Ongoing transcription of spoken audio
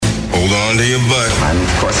under your butt. I'm,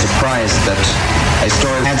 of course, surprised that a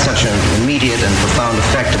story had such an immediate and profound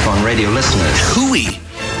effect upon radio listeners. Hooey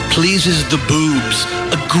pleases the boobs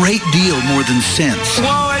a great deal more than sense.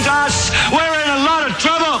 Woe is us! We're in a lot of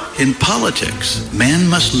trouble! In politics, man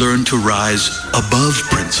must learn to rise above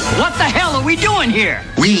principle. What the hell are we doing here?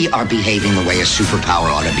 We are behaving the way a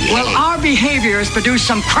superpower ought to behave. Well, our behavior has produced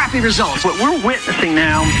some crappy results. What we're witnessing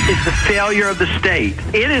now is the failure of the state.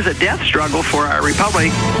 It is a death struggle for our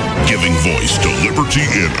republic. Giving voice to liberty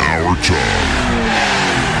in our time.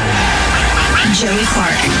 Joey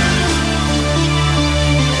Clark.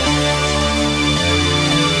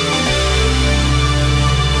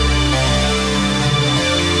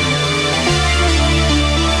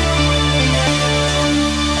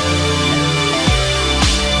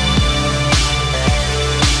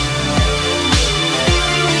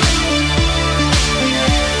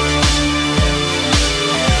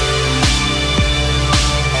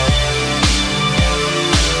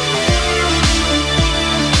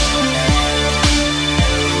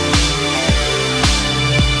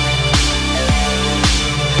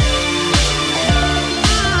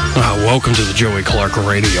 Welcome to the Joey Clark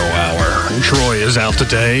Radio Hour. Troy is out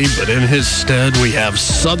today, but in his stead we have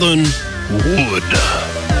Southern Wood.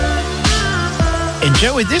 And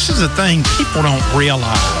Joey, this is the thing people don't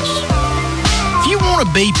realize. If you want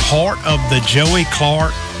to be part of the Joey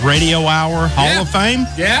Clark Radio Hour Hall of Fame,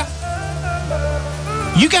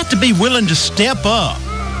 you got to be willing to step up.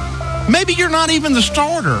 Maybe you're not even the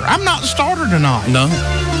starter. I'm not the starter tonight. No.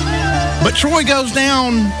 But Troy goes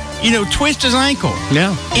down, twist his ankle.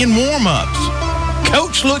 Yeah. In warm-ups.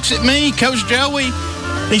 Coach looks at me, Coach Joey,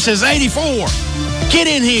 and he says, 84, get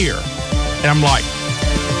in here. And I'm like,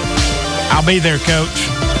 I'll be there, Coach.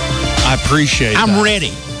 I appreciate that. I'm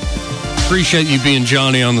ready. Appreciate you being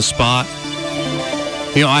Johnny on the spot.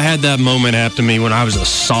 I had that moment happen to me when I was a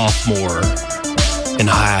sophomore in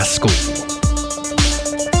high school.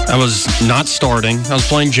 I was not starting. I was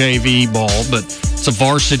playing JV ball, but it's a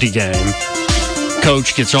varsity game.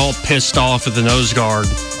 Coach gets all pissed off at the nose guard,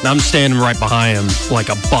 and I'm standing right behind him like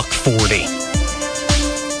a $140.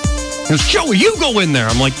 He goes, Joey, you go in there.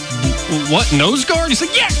 I'm like, what, nose guard? He's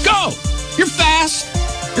like, yeah, go. You're fast.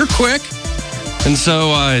 You're quick. And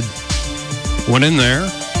so I went in there.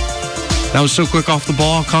 I was so quick off the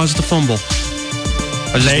ball, I caused the fumble.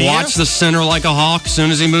 I just watched the center like a hawk. As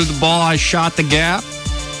soon as he moved the ball, I shot the gap.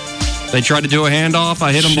 They tried to do a handoff.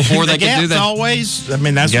 I hit them before they could do that. Always. I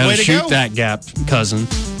mean, that's the way to go. Shoot that gap, cousin.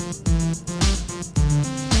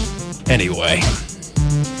 Anyway,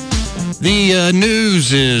 the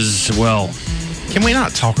news is, well... Can we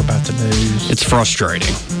not talk about the news? It's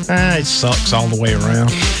frustrating. It sucks all the way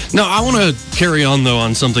around. No, I want to carry on, though,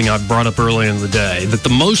 on something I brought up earlier in the day, that the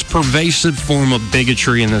most pervasive form of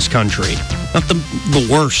bigotry in this country, not the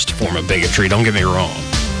worst form of bigotry, don't get me wrong.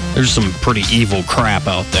 There's some pretty evil crap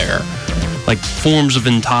out there. Like forms of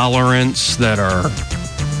intolerance that are,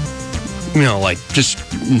 like just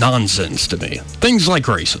nonsense to me. Things like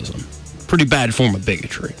racism. Pretty bad form of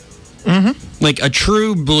bigotry. Mm-hmm. Like a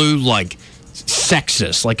true blue,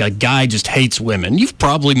 sexist, like a guy just hates women. You've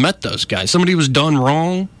probably met those guys. Somebody was done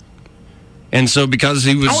wrong, and so because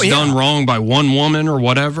he was done wrong by one woman or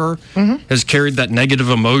whatever, has carried that negative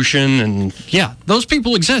emotion, and those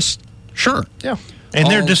people exist. Sure. Yeah. And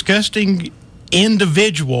they're disgusting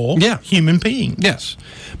individual human beings. Yes.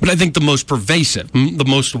 But I think the most pervasive, the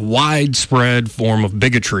most widespread form of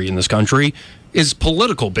bigotry in this country is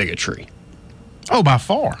political bigotry. Oh, by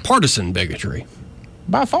far. Partisan bigotry.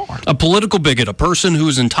 By far. A political bigot, a person who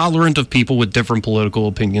is intolerant of people with different political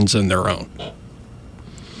opinions than their own.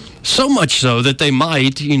 So much so that they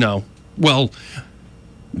might,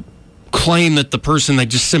 claim that the person they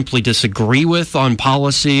just simply disagree with on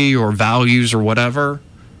policy or values or whatever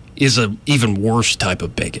is a even worse type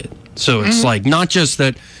of bigot. So it's like not just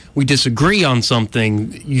that we disagree on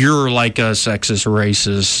something, you're like a sexist,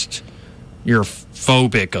 racist, you're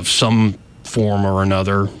phobic of some form or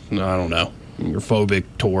another. I don't know. You're phobic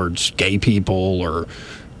towards gay people or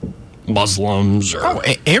Muslims or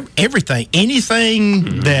everything.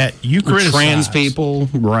 Anything that you criticize. Trans people,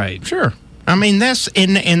 right. Sure. I mean, that's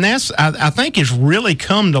I think it's really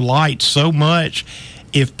come to light so much.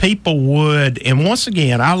 If people would, and once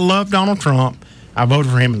again, I love Donald Trump. I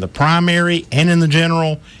voted for him in the primary and in the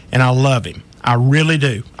general, and I love him. I really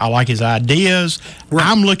do. I like his ideas. Right.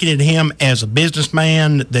 I'm looking at him as a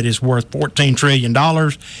businessman that is worth $14 trillion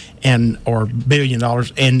or $1 billion,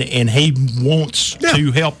 and he wants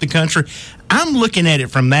to help the country. I'm looking at it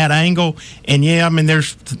from that angle, and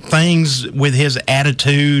there's things with his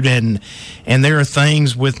attitude, and there are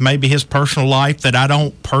things with maybe his personal life that I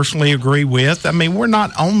don't personally agree with. We're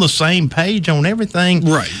not on the same page on everything,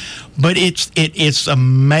 right? But it's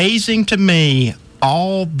amazing to me,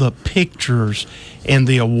 all the pictures and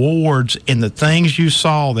the awards and the things you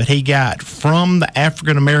saw that he got from the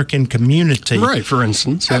African American community, right? For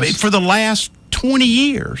instance, yes. For the last 20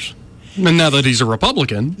 years. And now that he's a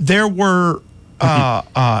Republican, there were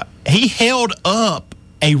he held up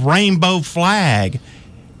a rainbow flag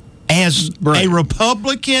as a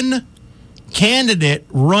Republican candidate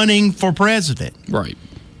running for president. Right.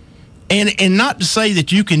 And not to say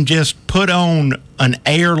that you can just put on an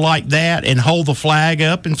air like that and hold the flag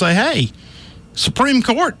up and say, hey, Supreme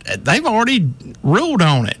Court, they've already ruled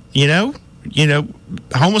on it.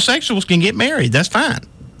 Homosexuals can get married. That's fine.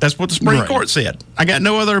 That's what the Supreme Court said. I got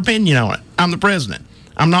no other opinion on it. I'm the president.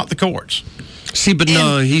 I'm not the courts. See, but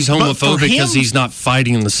no, he's homophobic because he's not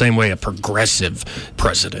fighting in the same way a progressive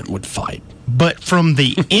president would fight. But from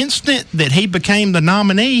the instant that he became the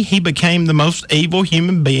nominee, he became the most evil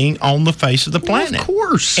human being on the face of the planet. Of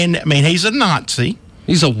course. And, he's a Nazi.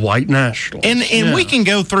 He's a white nationalist. And we can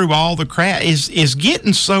go through all the crap. It's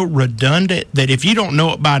getting so redundant that if you don't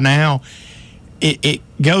know it by now, it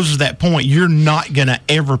goes to that point, you're not going to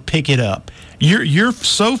ever pick it up. You're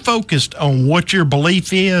so focused on what your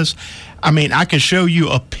belief is. I could show you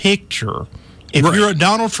a picture, if you're a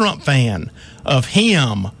Donald Trump fan, of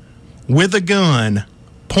him with a gun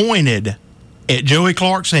pointed at Joey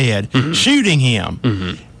Clark's head, shooting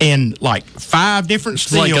him, in like 5 different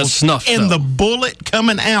steals, like a snuff and film. The bullet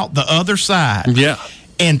coming out the other side. Yeah.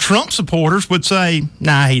 And Trump supporters would say,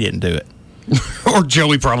 nah, he didn't do it. Or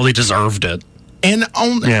Joey probably deserved it. And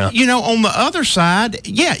on on the other side,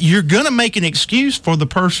 you're going to make an excuse for the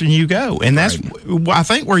person you go, and that's I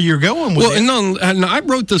think where you're going with it. Well, and I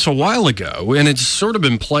wrote this a while ago, and it's sort of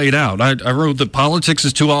been played out. I wrote that politics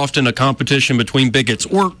is too often a competition between bigots,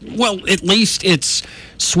 or at least it's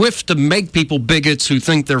swift to make people bigots who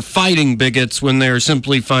think they're fighting bigots when they're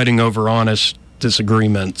simply fighting over honest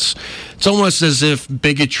disagreements. It's almost as if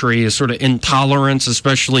bigotry is sort of intolerance,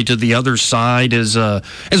 especially to the other side, as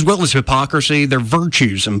well as hypocrisy. They're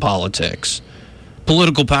virtues in politics.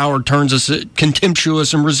 Political power turns us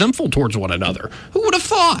contemptuous and resentful towards one another. Who would have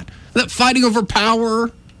thought that fighting over power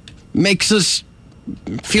makes us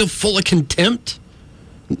feel full of contempt?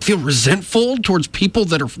 Feel resentful towards people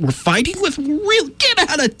that we're fighting with? Get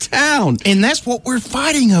out of town. And that's what we're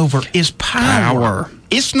fighting over, is power.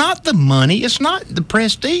 It's not the money. It's not the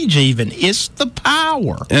prestige even. It's the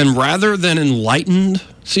power. And rather than enlightened,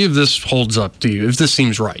 see if this holds up to you, if this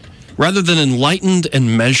seems right. Rather than enlightened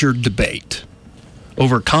and measured debate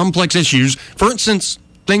over complex issues, for instance,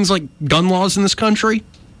 things like gun laws in this country,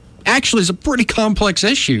 actually is a pretty complex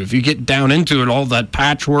issue if you get down into it, all that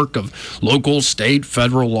patchwork of local, state,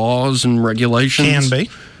 federal laws and regulations. Can be.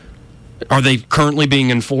 Are they currently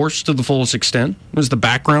being enforced to the fullest extent? Is the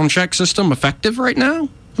background check system effective right now?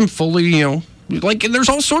 And fully, there's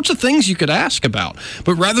all sorts of things you could ask about.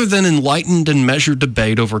 But rather than enlightened and measured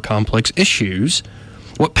debate over complex issues,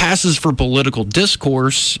 what passes for political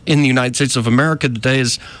discourse in the United States of America today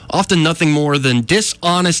is often nothing more than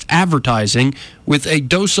dishonest advertising with a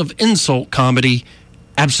dose of insult comedy,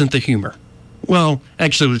 absent the humor. Well,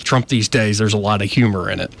 actually, with Trump these days, there's a lot of humor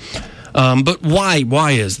in it. But why?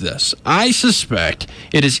 Why is this? I suspect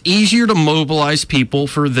it is easier to mobilize people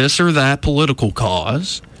for this or that political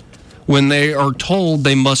cause when they are told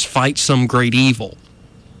they must fight some great evil.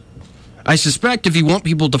 I suspect if you want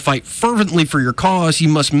people to fight fervently for your cause, you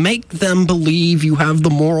must make them believe you have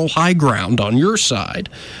the moral high ground on your side,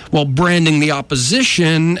 while branding the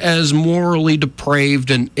opposition as morally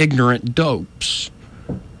depraved and ignorant dopes.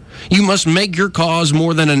 You must make your cause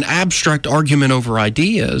more than an abstract argument over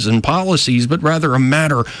ideas and policies, but rather a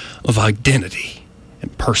matter of identity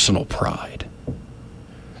and personal pride.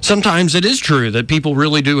 Sometimes it is true that people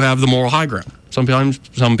really do have the moral high ground. Sometimes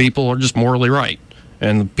some people are just morally right,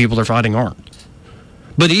 and the people they're fighting aren't.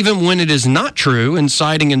 But even when it is not true,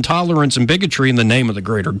 inciting intolerance and bigotry in the name of the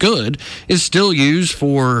greater good is still used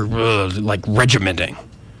for, regimenting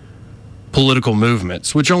political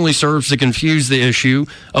movements, which only serves to confuse the issue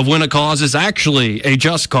of when a cause is actually a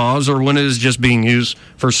just cause or when it is just being used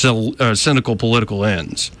for cynical political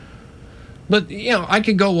ends. But, I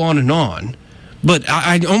could go on, but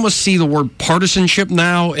I almost see the word partisanship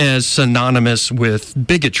now as synonymous with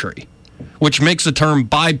bigotry. which makes the term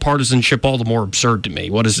bipartisanship all the more absurd to me.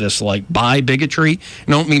 What is this, like bi-bigotry?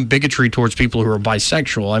 I don't mean bigotry towards people who are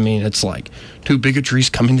bisexual. I mean, it's like two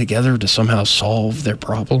bigotries coming together to somehow solve their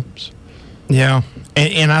problems. Yeah,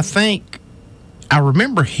 and I think I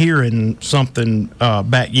remember hearing something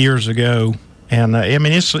back years ago, and I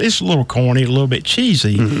mean, it's a little corny, a little bit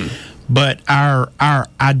cheesy, but our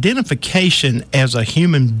identification as a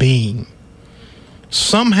human being,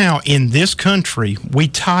 somehow in this country, we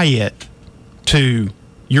tie it to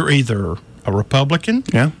you're either a Republican,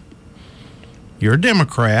 you're a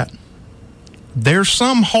Democrat. There's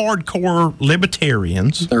some hardcore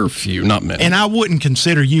libertarians. There are a few, not many. And I wouldn't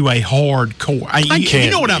consider you a hardcore. You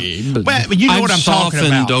know what I'm talking about. I've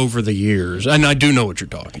softened over the years, and I do know what you're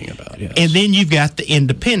talking about. Yes. And then you've got the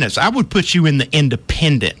independents. I would put you in the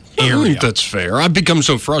independent area. I think that's fair. I've become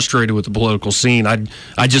so frustrated with the political scene.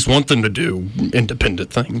 I just want them to do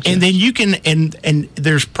independent things. And then you can, and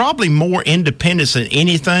there's probably more independence than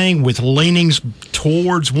anything with leanings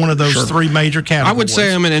towards one of those three major categories. I would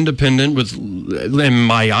say I'm an independent with, in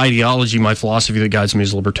my ideology, my philosophy that guides me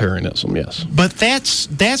is libertarianism, yes. But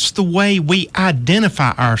that's the way we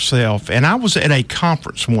identify ourselves. And I was at a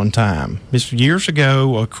conference one time, this years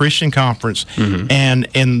ago, a Christian conference,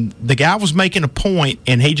 and the guy was making a point,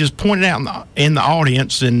 and he just pointed out in the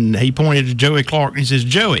audience, and he pointed to Joey Clark, and he says,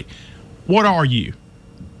 "Joey, what are you?"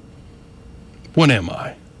 What am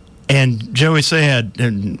I? And Joey said,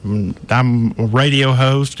 "I'm a radio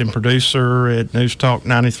host and producer at News Talk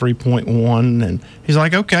 93.1." And he's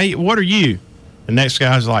like, "Okay, what are you?" The next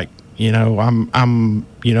guy's like, I'm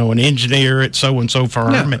an engineer at so-and-so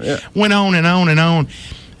firm. Yeah. Went on and on and on.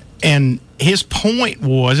 And his point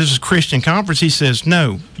was, this is a Christian conference, he says,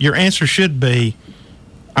 no, your answer should be,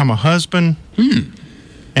 I'm a husband and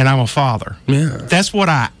I'm a father. Yeah. That's what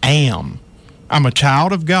I am. I'm a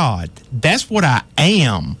child of God. That's what I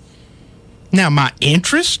am. Now, my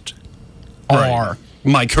interests are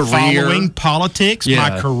my career, following politics. Yeah.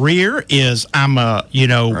 My career is I'm a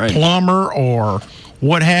plumber or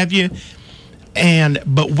what have you.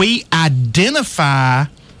 But we identify.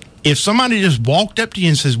 If somebody just walked up to you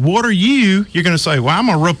and says, "What are you?" You're going to say, "Well, I'm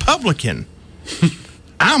a Republican.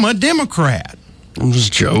 I'm a Democrat." I'm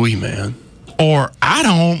just Joey, man. Or I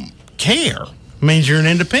don't care. Means you're an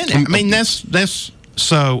independent. I mean, that's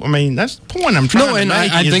so. I mean, that's the point I'm trying to make. No,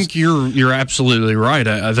 and I think you're absolutely right.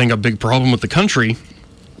 I think a big problem with the country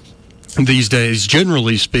these days,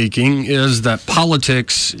 generally speaking, is that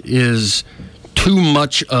politics is too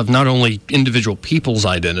much of not only individual people's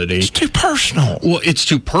identity. It's too personal. Well, it's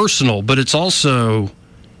too personal, but it's also...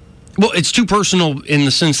 Well, it's too personal in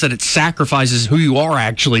the sense that it sacrifices who you are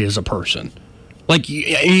actually as a person. Like,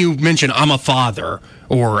 you mentioned, I'm a father,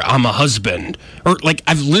 or I'm a husband. Or, like,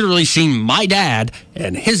 I've literally seen my dad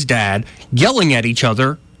and his dad yelling at each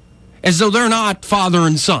other as though they're not father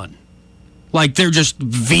and son. Like, they're just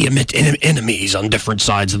vehement enemies on different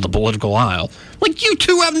sides of the political aisle. Like, you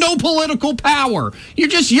two have no political power. You're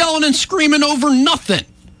just yelling and screaming over nothing.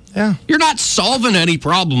 Yeah. You're not solving any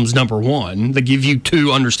problems, number one, that give you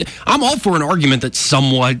two understand. I'm all for an argument that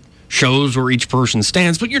somewhat shows where each person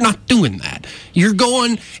stands, but you're not doing that. You're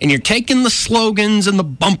going and you're taking the slogans and the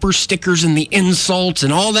bumper stickers and the insults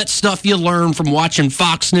and all that stuff you learn from watching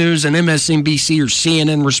Fox News and MSNBC or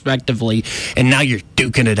CNN, respectively, and now you're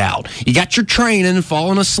duking it out. You got your training,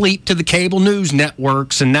 falling asleep to the cable news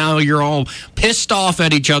networks, and now you're all pissed off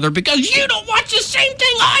at each other because you don't watch the same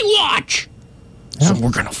thing I watch. So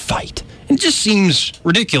we're going to fight. It just seems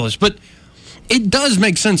ridiculous, but it does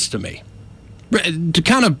make sense to me. To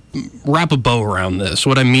kind of wrap a bow around this,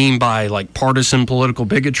 what I mean by like partisan political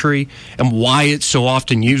bigotry and why it's so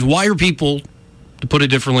often used. Why are people, to put it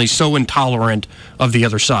differently, so intolerant of the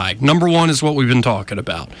other side? Number one is what we've been talking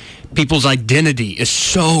about. People's identity is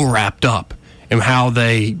so wrapped up in how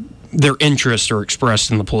their interests are expressed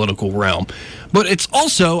in the political realm. But it's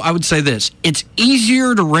also, I would say this, it's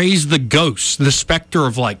easier to raise the ghost, the specter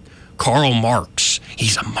of like Karl Marx,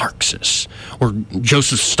 he's a Marxist, or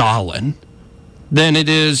Joseph Stalin, than it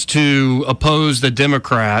is to oppose the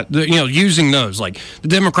Democrat, using those. Like, the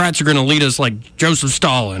Democrats are going to lead us like Joseph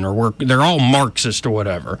Stalin, or they're all Marxist or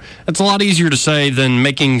whatever. It's a lot easier to say than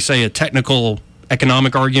making, say, a technical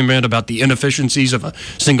economic argument about the inefficiencies of a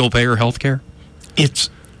single-payer health care. It's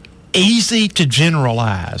easy to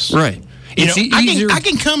generalize. Right. I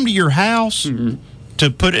can come to your house,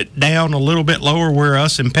 to put it down a little bit lower where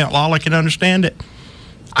us in Pent Lala can understand it.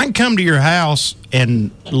 I can come to your house and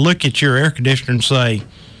look at your air conditioner and say,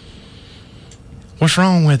 "What's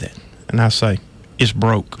wrong with it?" And I say, is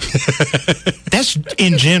broke. That's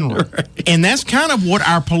in general. Right. And that's kind of what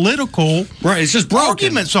our political it's just broken.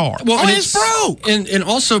 Arguments are. Well, it's broke. And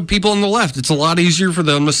also people on the left, it's a lot easier for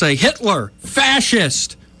them to say Hitler,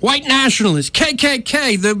 fascist, white nationalist,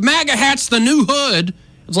 KKK, the MAGA hat's the new hood.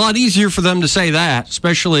 It's a lot easier for them to say that,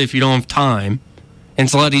 especially if you don't have time. And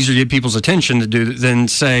it's a lot easier to get people's attention to do than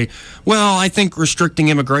say, well, I think restricting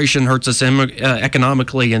immigration hurts us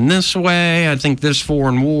economically in this way. I think this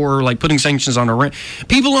foreign war, like putting sanctions on Iran.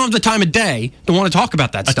 People don't have the time of day to want to talk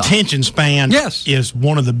about that stuff. Attention span is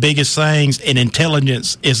one of the biggest things, and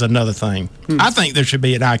intelligence is another thing. I think there should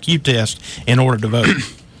be an IQ test in order to vote.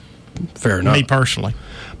 Fair enough. Me personally.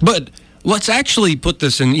 But let's actually put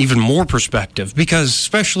this in even more perspective, because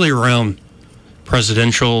especially around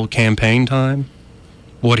presidential campaign time,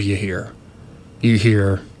 what do you hear? You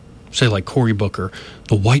hear, say, like Cory Booker,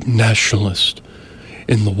 the white nationalist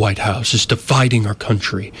in the White House is dividing our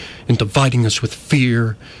country and dividing us with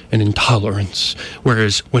fear and intolerance.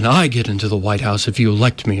 Whereas when I get into the White House, if you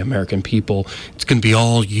elect me, American people, it's going to be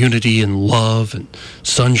all unity and love and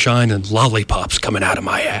sunshine and lollipops coming out of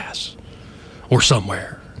my ass. Or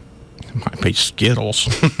somewhere. It might be Skittles.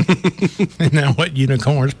 Isn't that what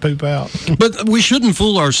unicorns poop out? But we shouldn't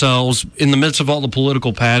fool ourselves in the midst of all the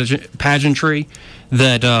political pageantry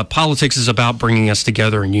that politics is about bringing us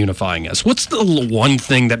together and unifying us. What's the one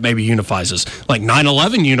thing that maybe unifies us? Like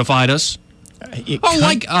 9/11 unified us.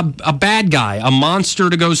 Like a bad guy, a monster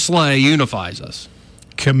to go slay unifies us.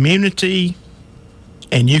 Community,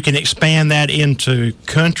 and you can expand that into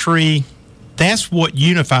country. That's what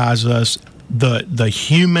unifies us. The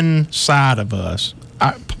human side of us.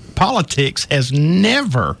 Politics has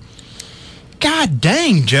never. God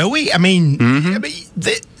dang, Joey. I mean,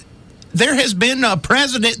 there has been a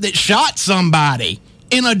president that shot somebody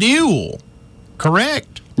in a duel,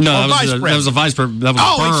 correct? No, that was a vice president. That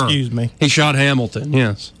was Burr. Excuse me. He shot Hamilton,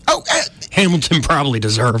 yes. Oh, Hamilton probably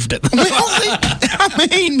deserved it. Well, I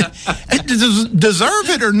mean, deserve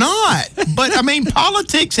it or not. But, I mean,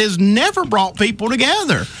 politics has never brought people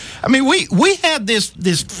together. I mean, we have this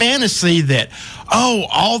fantasy that,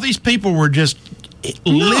 all these people were just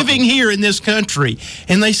living here in this country.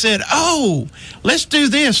 And they said, let's do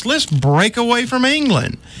this. Let's break away from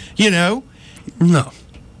England. You know? No.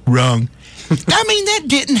 Wrong. I mean, that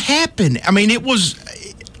didn't happen. I mean, it was...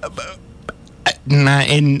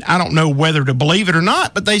 and I don't know whether to believe it or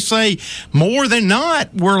not, but they say more than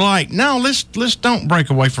not, we're like, no, let's don't break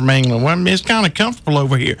away from England. Well, I mean, it's kind of comfortable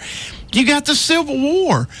over here. You got the Civil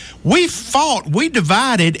War. We fought, we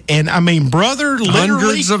divided, and I mean, brother, literally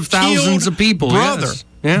hundreds of thousands of people. Brother, yes.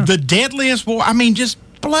 Yeah. The deadliest war. I mean, just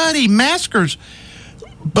bloody massacres.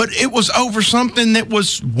 But it was over something that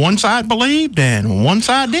was one side believed and one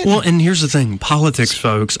side didn't. Well, and here's the thing, politics,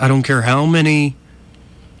 folks. I don't care how many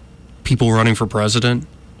people running for president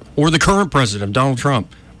or the current president, Donald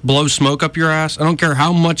Trump, blow smoke up your ass. I don't care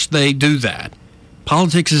how much they do that.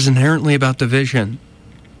 Politics is inherently about division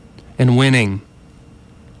and winning.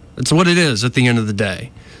 That's what it is at the end of the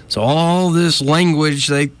day. So all this language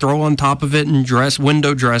they throw on top of it and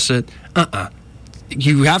window dress it,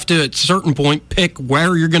 you have to, at a certain point, pick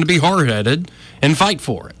where you're going to be hard-headed and fight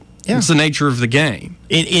for it. Yeah. It's the nature of the game.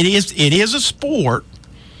 It is a sport.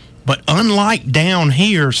 But unlike down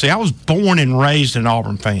here, see, I was born and raised an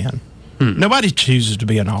Auburn fan. Nobody chooses to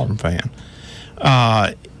be an Auburn fan.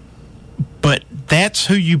 But that's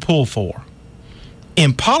who you pull for.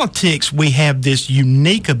 In politics, we have this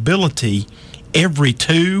unique ability every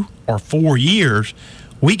 2 or 4 years,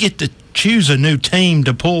 we get to choose a new team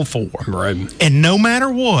to pull for. Right. And no matter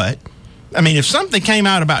what, I mean, if something came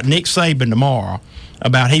out about Nick Saban tomorrow,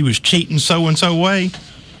 about he was cheating so-and-so way,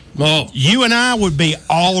 well, you and I would be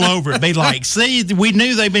all over it. Be like, see, we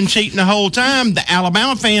knew they've been cheating the whole time. The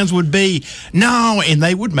Alabama fans would be, no, and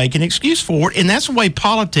they would make an excuse for it. And that's the way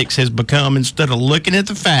politics has become, instead of looking at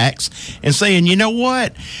the facts and saying, you know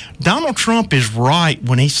what? Donald Trump is right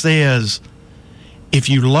when he says, if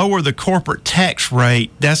you lower the corporate tax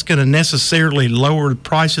rate, that's going to necessarily lower the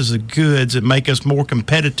prices of goods and make us more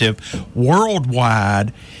competitive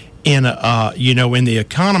worldwide in in the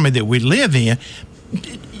economy that we live in.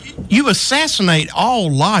 You assassinate all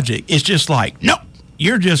logic. It's just like, nope,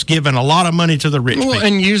 you're just giving a lot of money to the rich people.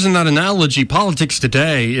 And using that analogy, politics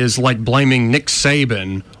today is like blaming Nick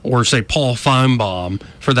Saban or, say, Paul Feinbaum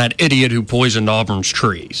for that idiot who poisoned Auburn's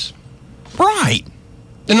trees. Right.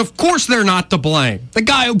 And, of course, they're not to blame. The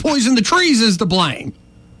guy who poisoned the trees is to blame.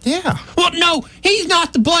 Yeah. Well, no, he's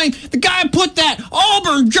not to blame. The guy who put that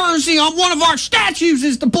Auburn jersey on one of our statues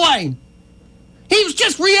is to blame. He was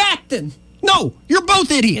just reacting. No, you're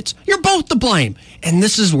both idiots. You're both to blame. And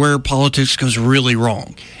this is where politics goes really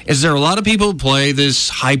wrong. Is there a lot of people who play this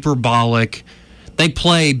hyperbolic, they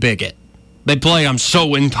play bigot. They play, I'm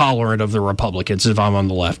so intolerant of the Republicans if I'm on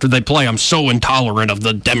the left. Or they play, I'm so intolerant of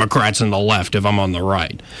the Democrats and the left if I'm on the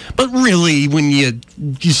right. But really, when you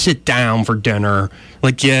sit down for dinner,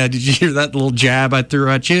 like, yeah, did you hear that little jab I threw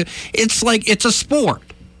at you? It's like, it's a sport,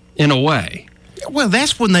 in a way. Well,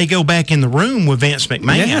 that's when they go back in the room with Vince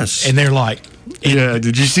McMahon. Yes. And they're like... Yeah,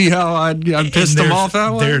 did you see how I pissed them off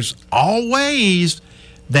that way? There's always...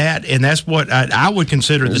 that, and that's what I would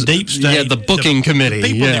consider the deep state. Yeah, the booking committee.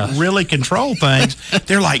 The people that really control things.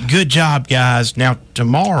 They're like, good job, guys. Now,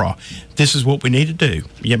 tomorrow, this is what we need to do.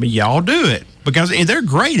 Yeah, but y'all do it. Because they're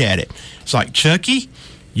great at it. It's like, Chucky,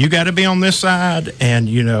 you got to be on this side, and,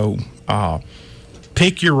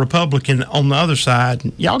 pick your Republican on the other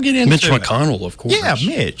side. Y'all get into Mitch it. McConnell, of course. Yeah,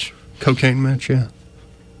 Mitch. Cocaine Mitch, yeah.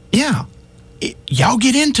 Yeah. Y'all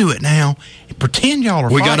get into it now. Pretend y'all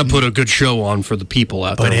are We got to put a good show on for the people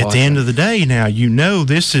out there. But at the end of the day now,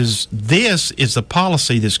 this is the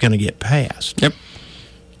policy that's going to get passed. Yep.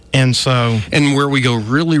 And so... And where we go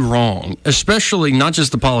really wrong, especially not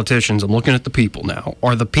just the politicians, I'm looking at the people now,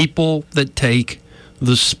 are the people that take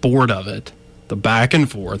the sport of it, the back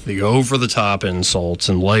and forth, the over-the-top insults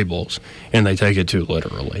and labels, and they take it too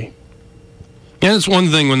literally. And it's one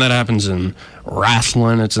thing when that happens in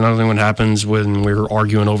wrestling. It's another thing when it happens when we're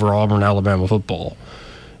arguing over Auburn, Alabama football.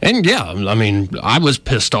 And, yeah, I mean, I was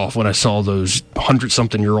pissed off when I saw those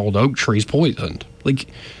 100-something-year-old oak trees poisoned. Like,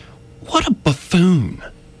 what a buffoon.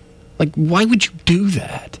 Like, why would you do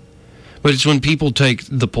that? But it's when people take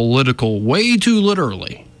the political way too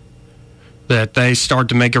literally that they start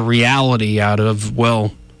to make a reality out of,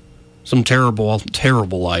 well, some terrible,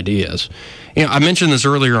 terrible ideas. I mentioned this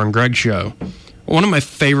earlier on Greg's show. One of my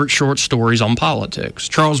favorite short stories on politics,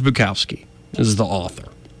 Charles Bukowski is the author.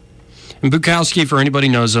 And Bukowski, for anybody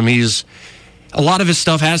who knows him, a lot of his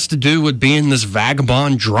stuff has to do with being this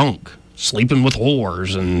vagabond drunk, sleeping with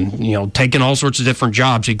whores and, taking all sorts of different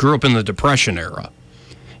jobs. He grew up in the Depression era.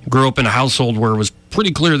 He grew up in a household where it was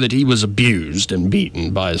pretty clear that he was abused and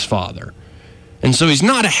beaten by his father. And so he's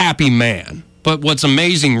not a happy man. But what's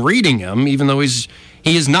amazing reading him, even though he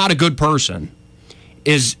is not a good person,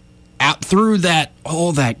 is out through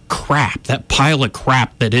all that crap, that pile of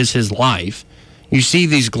crap that is his life, you see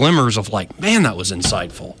these glimmers of like, man, that was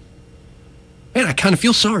insightful. Man, I kind of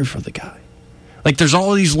feel sorry for the guy. Like there's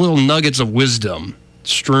all these little nuggets of wisdom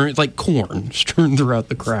strewn, like corn, strewn throughout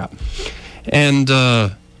the crap. And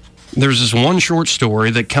there's this one short story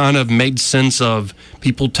that kind of made sense of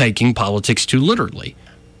people taking politics too literally.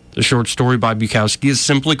 The short story by Bukowski is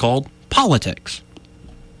simply called Politics.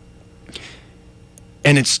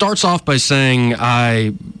 And it starts off by saying,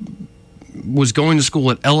 I was going to school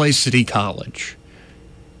at LA City College,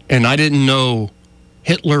 and I didn't know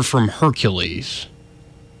Hitler from Hercules.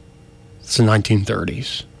 It's the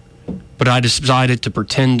 1930s. But I decided to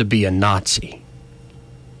pretend to be a Nazi.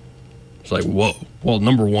 It's like, whoa. Well,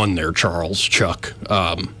 number one there, Chuck.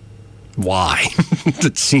 Why?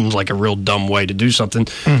 That seems like a real dumb way to do something.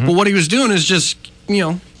 Mm-hmm. But what he was doing is just,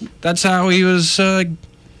 that's how he was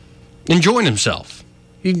enjoying himself.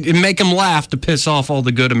 He'd make him laugh to piss off all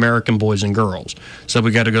the good American boys and girls. So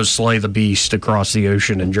we got to go slay the beast across the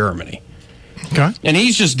ocean in Germany. Okay. And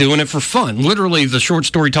he's just doing it for fun. Literally, the short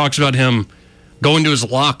story talks about him going to his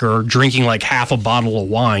locker, drinking like half a bottle of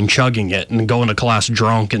wine, chugging it, and going to class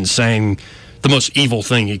drunk and saying the most evil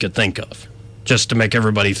thing he could think of, just to make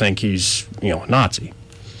everybody think he's, a Nazi.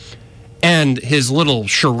 And his little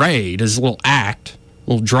charade, his little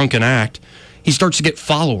drunken act, he starts to get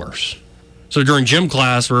followers. So during gym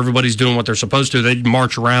class, where everybody's doing what they're supposed to, they'd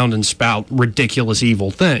march around and spout ridiculous,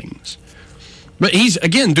 evil things. But he's,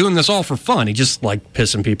 again, doing this all for fun. He just liked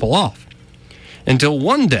pissing people off. Until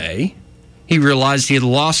one day, he realized he had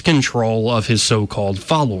lost control of his so-called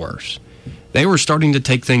followers. They were starting to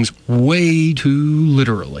take things way too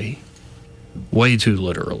literally. Way too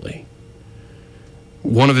literally.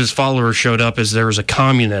 One of his followers showed up as there was a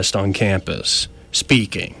communist on campus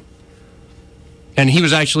speaking. And he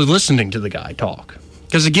was actually listening to the guy talk.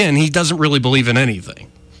 Because, again, he doesn't really believe in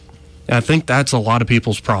anything. And I think that's a lot of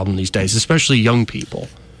people's problem these days, especially young people.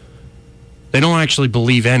 They don't actually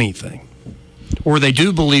believe anything. Or they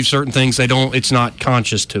do believe certain things, it's not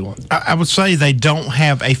conscious to them. I would say they don't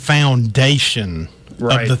have a foundation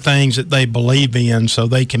of the things that they believe in, so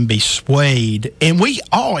they can be swayed. And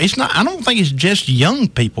I don't think it's just young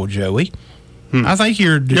people, Joey. I think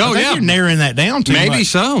you're narrowing that down too much. Maybe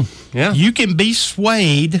so, yeah. You can be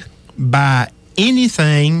swayed by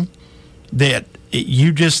anything that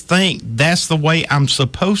you just think that's the way I'm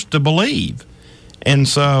supposed to believe. And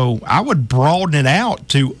so I would broaden it out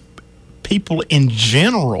to people in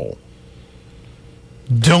general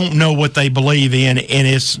don't know what they believe in,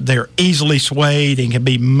 and they're easily swayed and can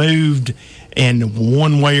be moved in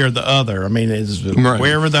one way or the other. I mean,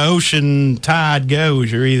 wherever the ocean tide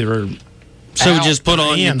goes, you're either so just put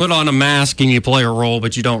on a mask and you play a role,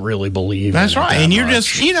 but you don't really believe. That's right, and you're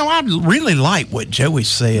much. just I really like what Joey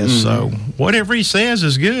says. So whatever he says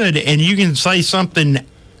is good, and you can say something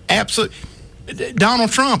absolute.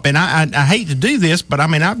 Donald Trump, and I hate to do this, but I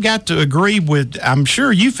mean I've got to agree with. I'm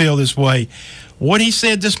sure you feel this way. What he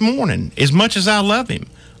said this morning, as much as I love him,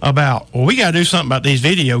 about, we got to do something about these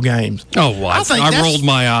video games. Oh, well, I rolled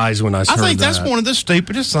my eyes when I heard that. I think that's one of the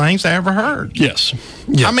stupidest things I ever heard. Yes.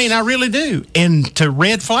 I mean, I really do. And to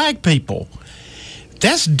red flag people,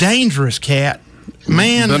 that's dangerous, Cat.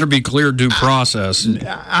 Man. Better be clear due process.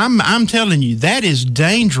 I'm telling you, that is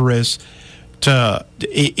dangerous to,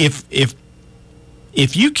 if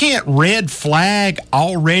you can't red flag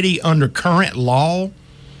already under current law,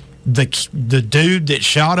 the dude that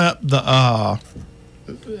shot up the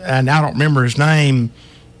and I don't remember his name,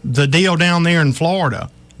 the deal down there in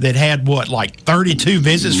Florida that had 32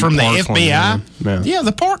 visits from the FBI. Yeah,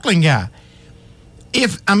 the Parkland guy.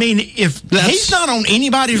 If he's not on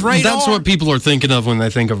anybody's radar, that's what people are thinking of when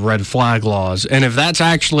they think of red flag laws. And if that's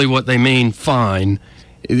actually what they mean, fine.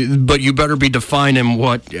 But you better be defining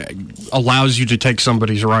what allows you to take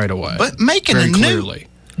somebody's right away. But making very clearly.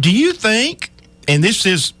 Do you think? And this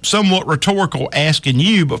is somewhat rhetorical asking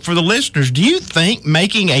you, but for the listeners, do you think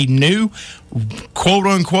making a new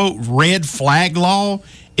quote-unquote red flag law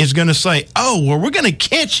is going to say, oh, well, we're going to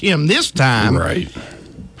catch him this time? Right.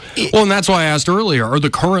 Well, and that's why I asked earlier, are the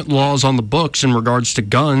current laws on the books in regards to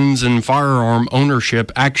guns and firearm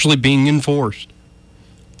ownership actually being enforced?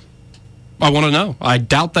 I want to know. I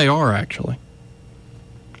doubt they are, actually.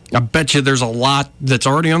 I bet you there's a lot that's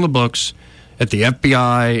already on the books at the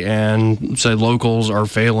FBI and, say, locals are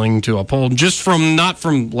failing to uphold, just not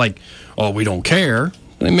from we don't care.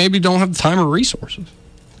 They maybe don't have the time or resources.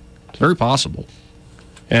 It's very possible.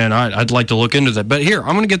 And I'd like to look into that. But here,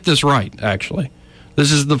 I'm going to get this right, actually.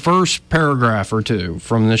 This is the first paragraph or two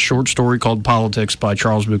from this short story called Politics by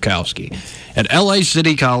Charles Bukowski. At L.A.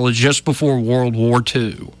 City College just before World War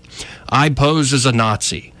II, I posed as a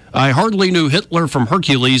Nazi. I hardly knew Hitler from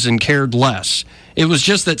Hercules and cared less. It was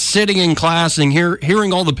just that sitting in class and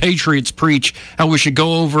hearing all the patriots preach how we should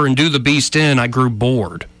go over and do the beast in, I grew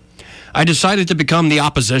bored. I decided to become the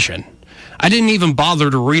opposition. I didn't even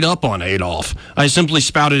bother to read up on Adolf. I simply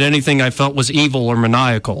spouted anything I felt was evil or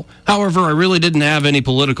maniacal. However, I really didn't have any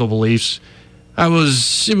political beliefs. It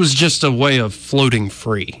was just a way of floating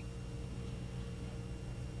free.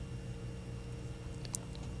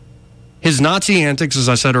 His Nazi antics, as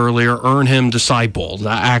I said earlier, earn him disciples,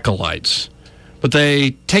 acolytes. But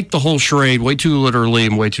they take the whole charade way too literally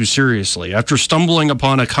and way too seriously. After stumbling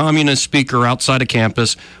upon a communist speaker outside a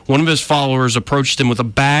campus, one of his followers approached him with a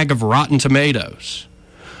bag of rotten tomatoes.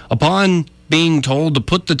 Upon being told to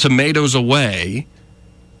put the tomatoes away,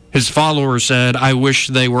 his follower said, "I wish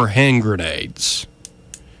they were hand grenades."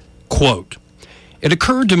 Quote, "It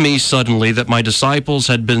occurred to me suddenly that my disciples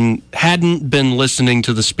hadn't been listening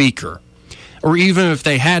to the speaker. Or even if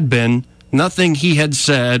they had been, nothing he had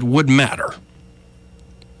said would matter.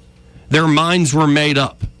 Their minds were made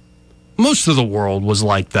up. Most of the world was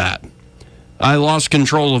like that. I lost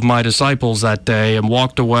control of my disciples that day and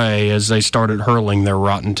walked away as they started hurling their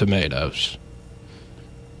rotten tomatoes."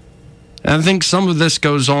 And I think some of this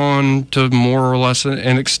goes on to more or less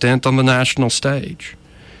an extent on the national stage.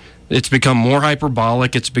 It's become more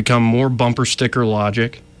hyperbolic. It's become more bumper sticker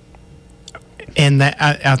logic. And that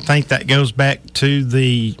I think that goes back to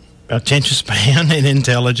the attention span and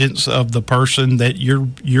intelligence of the person that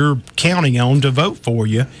you're counting on to vote for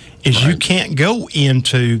you. Is right. You can't go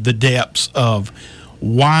into the depths of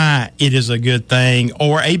why it is a good thing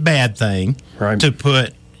or a bad thing to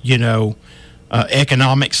put,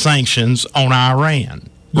 economic sanctions on Iran.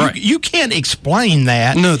 Right. You can't explain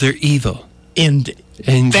that. No, they're evil. And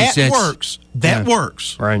that works. That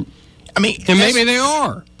works. Right. I mean, and maybe they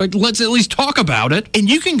are, but let's at least talk about it. And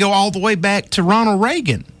you can go all the way back to Ronald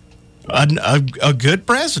Reagan, a good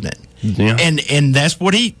president. Yeah. And that's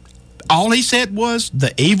what all he said was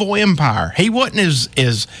the evil empire. He wasn't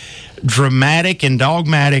as dramatic and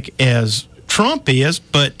dogmatic as Trump is,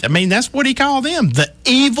 but I mean, that's what he called them. The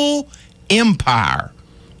evil empire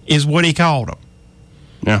is what he called them.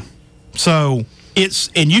 Yeah. So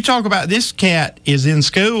and you talk about this cat is in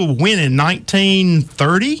school when in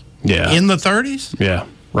 1930? Yeah. In the 30s? Yeah.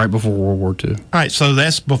 right before World War II. All right, so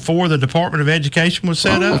that's before the Department of Education was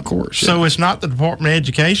set up? Of course. So it's not the Department of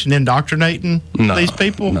Education indoctrinating these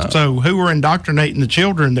people? No. So who were indoctrinating the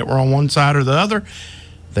children that were on one side or the other?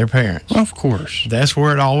 Their parents. Of course. That's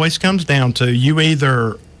where it always comes down to. You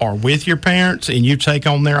either are with your parents and you take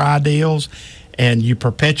on their ideals and you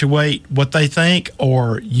perpetuate what they think,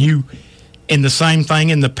 or you, and the same thing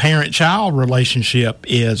in the parent-child relationship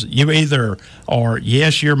is you either are,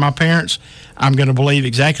 yes, you're my parents, I'm going to believe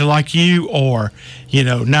exactly like you, or,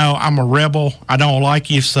 no, I'm a rebel, I don't like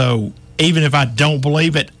you, so even if I don't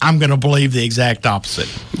believe it, I'm going to believe the exact opposite.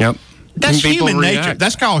 Yep. That's human nature.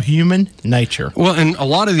 That's called human nature. Well, and a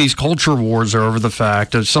lot of these culture wars are over the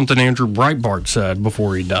fact of something Andrew Breitbart said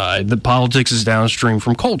before he died, that politics is downstream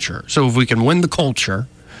from culture. So if we can win the culture,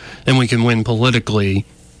 then we can win politically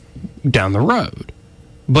down the road.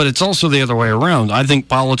 But it's also the other way around. I think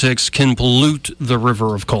politics can pollute the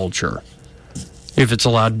river of culture if it's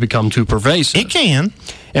allowed to become too pervasive. It can.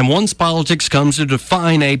 And once politics comes to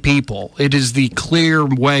define a people, it is the clear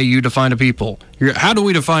way you define a people. How do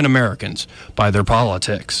we define Americans? By their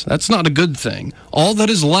politics. That's not a good thing. All that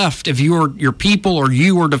is left, if your people or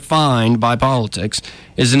you are defined by politics,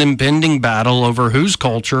 is an impending battle over whose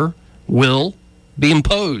culture will be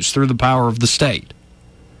imposed through the power of the state.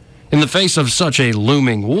 In the face of such a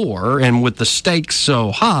looming war, and with the stakes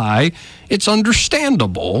so high, it's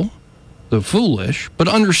understandable, though foolish, but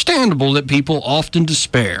understandable that people often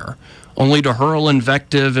despair, only to hurl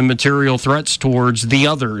invective and material threats towards the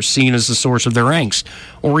others seen as the source of their angst,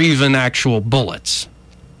 or even actual bullets.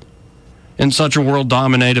 In such a world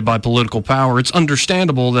dominated by political power, it's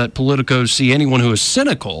understandable that politicos see anyone who is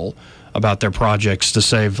cynical about their projects to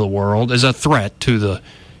save the world as a threat to the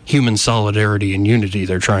human solidarity and unity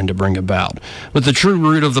they're trying to bring about. But the true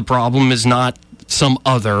root of the problem is not some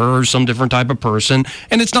other or some different type of person,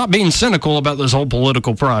 and it's not being cynical about this whole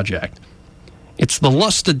political project. It's the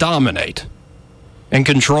lust to dominate and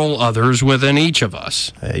control others within each of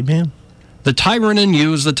us. Amen. The tyrant in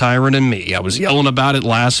you is the tyrant in me. I was yelling about it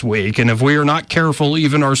last week, and if we are not careful,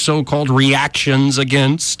 even our so-called reactions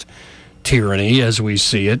against tyranny, as we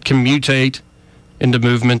see it, can mutate into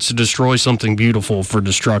movements to destroy something beautiful for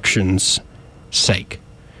destruction's sake.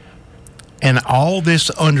 And all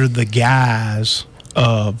this under the guise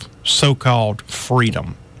of so-called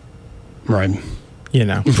freedom. Right.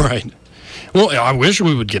 Right. Well, I wish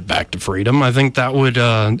we would get back to freedom. I think that would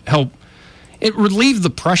help it relieve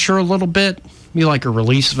the pressure a little bit, be like a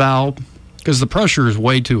release valve, because the pressure is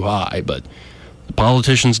way too high, but the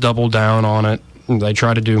politicians double down on it. And they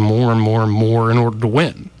try to do more and more and more in order to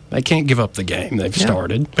win. They can't give up the game they've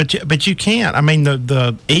started. But you can't. I mean,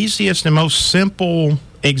 the easiest and most simple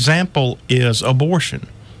example is abortion.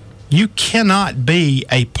 You cannot be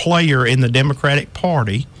a player in the Democratic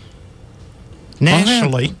Party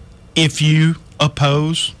nationally if you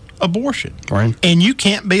oppose abortion. Right. And you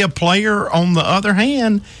can't be a player, on the other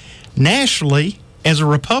hand, nationally as a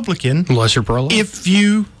Republican unless you're pro-life. If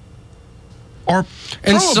you are pro-abortion.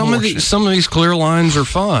 And some of these clear lines are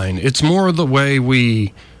fine. It's more the way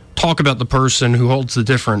we talk about the person who holds the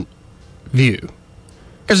different view,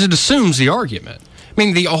 because it assumes the argument. I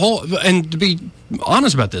mean, and to be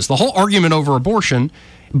honest about this, the whole argument over abortion,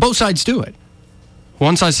 both sides do it.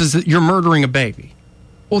 One side says that you're murdering a baby.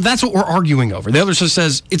 Well, that's what we're arguing over. The other side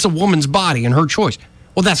says it's a woman's body and her choice.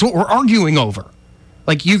 Well, that's what we're arguing over.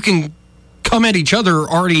 Like, you can come at each other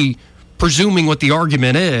already presuming what the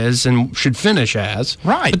argument is and should finish as.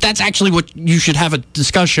 Right. But that's actually what you should have a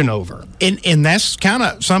discussion over. And that's kind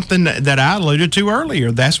of something that I alluded to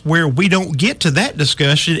earlier. That's where we don't get to that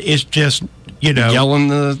discussion. It's just, yelling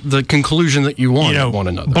the conclusion that you want at one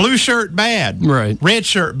another. Blue shirt bad. Right. Red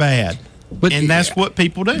shirt bad. And that's what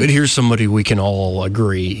people do. But here's somebody we can all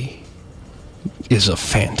agree is a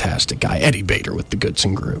fantastic guy. Eddie Bader with the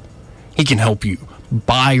Goodson Group. He can help you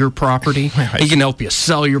buy your property. He can help you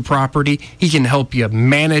sell your property. He can help you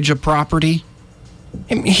manage a property.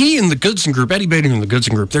 And he and the Goodson Group, Eddie Bader and the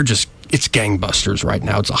Goodson Group, it's gangbusters right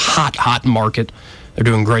now. It's a hot market. They're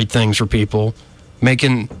doing great things for people,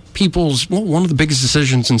 making one of the biggest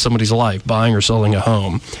decisions in somebody's life, buying or selling a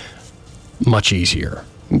home, much easier.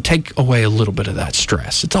 Take away a little bit of that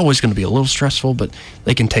stress. It's always going to be a little stressful, but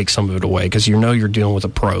they can take some of it away because you're dealing with a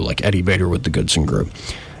pro like Eddie Bader with the Goodson Group.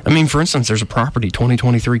 I mean, for instance, there's a property,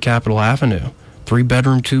 2023 Capitol Avenue,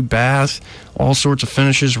 3-bedroom, 2-bath, all sorts of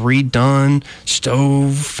finishes, redone,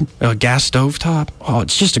 gas stove top. Oh,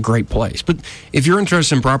 it's just a great place. But if you're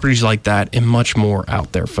interested in properties like that and much more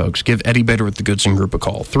out there, folks, give Eddie Bader with the Goodson Group a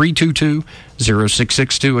call,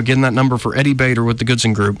 322-0662. Again, that number for Eddie Bader with the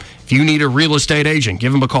Goodson Group. If you need a real estate agent,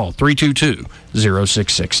 give him a call,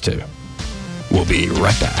 322-0662. We'll be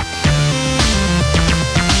right back.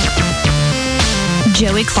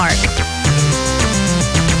 Joey Clark.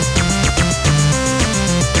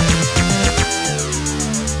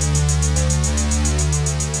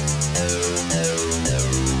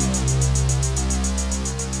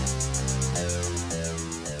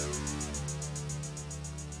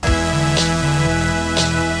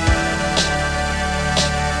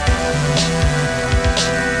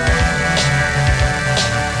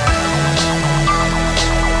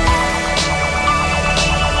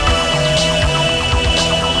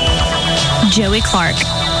 Joey Clark.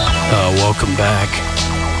 Welcome back.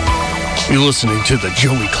 You're listening to the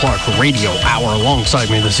Joey Clark Radio Hour. Alongside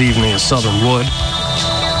me this evening is Southern Wood.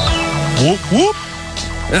 Whoop, whoop.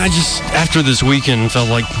 And I just, after this weekend, felt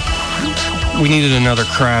like we needed another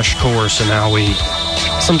crash course in how we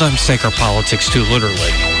sometimes take our politics too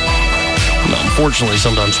literally. And unfortunately,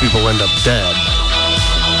 sometimes people end up dead.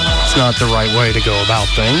 It's not the right way to go about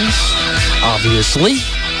things, obviously.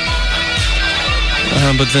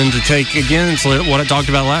 But then to take, again, it's what I talked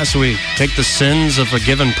about last week, take the sins of a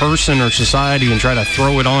given person or society and try to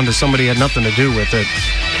throw it on to somebody who had nothing to do with it.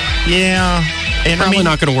 Yeah. And probably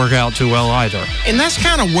not going to work out too well either. And that's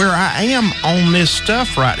kind of where I am on this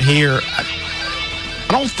stuff right here. I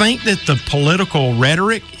don't think that the political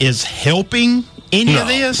rhetoric is helping any of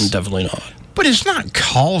this. Definitely not. But it's not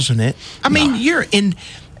causing it. I mean, you're in...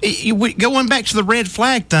 Going back to the red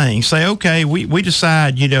flag thing, say, okay, we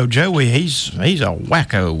decide, Joey, he's a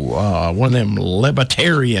wacko, one of them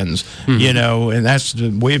libertarians,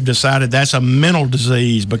 and we've decided that's a mental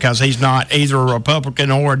disease because he's not either a Republican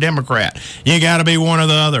or a Democrat. You got to be one or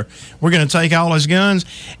the other. We're going to take all his guns.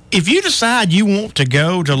 If you decide you want to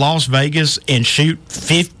go to Las Vegas and shoot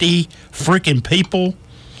 50 freaking people,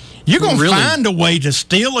 you're going to find a way to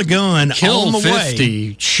steal a gun on the 50,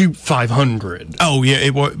 way. Shoot 500. Oh, yeah,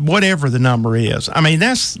 whatever the number is. I mean,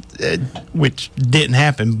 that's, which didn't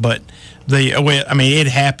happen, but it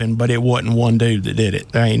happened, but it wasn't one dude that did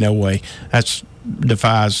it. There ain't no way. That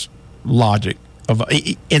defies logic.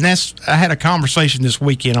 And I had a conversation this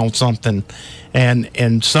weekend on something,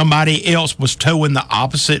 and somebody else was towing the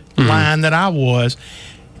opposite line that I was.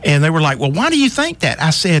 And they were like, well, why do you think that? I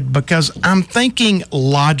said, because I'm thinking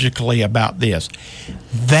logically about this.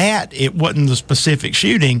 That it wasn't the specific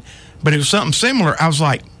shooting, but it was something similar. I was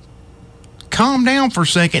like, calm down for a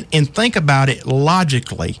second and think about it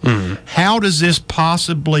logically. How does this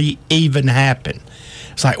possibly even happen?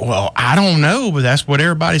 It's like, well, I don't know, but that's what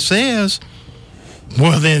everybody says.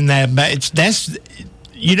 Well, then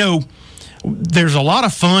there's a lot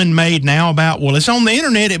of fun made now about, well, it's on the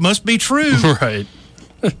internet, it must be true. Right.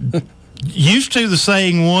 Used to the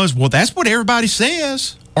saying was, well, that's what everybody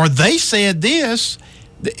says, or they said this,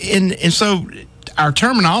 and so our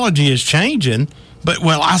terminology is changing. But,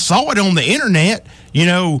 well, I saw it on the internet.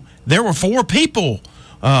 There were 4 people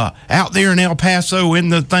out there in El Paso in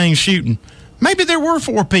the thing shooting. Maybe there were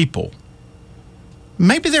 4 people.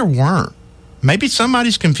 Maybe there weren't. Maybe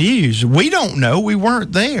somebody's confused. We don't know. We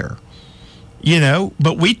weren't there.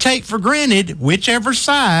 But we take for granted whichever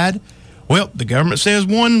side. Well, the government says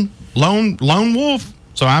one lone wolf,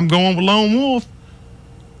 so I'm going with lone wolf.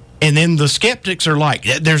 And then the skeptics are like,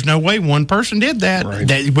 there's no way one person did that.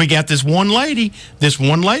 Right. We got this one lady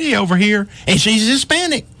over here, and she's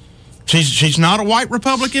Hispanic. She's not a white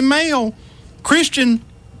Republican male Christian,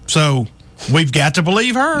 so we've got to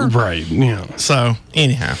believe her. Right, yeah. So,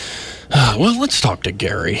 anyhow. Well, let's talk to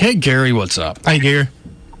Gary. Hey, Gary, what's up? Hey, Gary.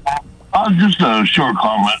 Just a short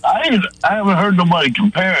comment. I haven't heard nobody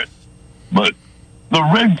compare it. But the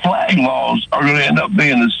red flag laws are going to end up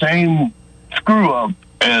being the same screw-up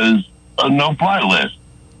as a no-fly list.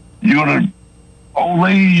 You're going to old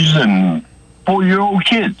ladies and 4-year-old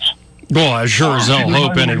kids. Well, I sure as hell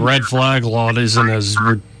hope any red flag law isn't as,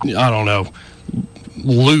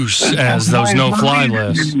 loose as those no-fly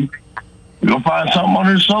lists. You'll find something on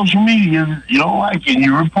their social media you don't like and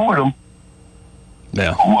you report them.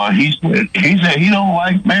 Yeah. Well, he said he don't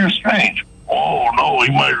like Mayor Strange. Oh, no, he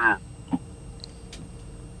might...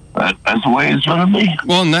 That's the way it's going to be.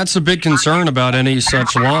 Well, and that's a big concern about any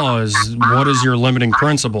such law is what is your limiting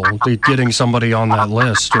principle to getting somebody on that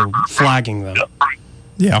list or flagging them?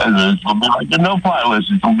 Yeah. And it's going to be like the no-fly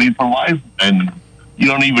list. It's going to be for life, and you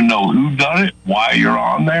don't even know who done it, why you're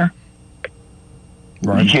on there.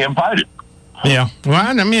 Right. You can't fight it. Yeah.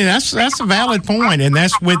 Well, I mean, that's a valid point, and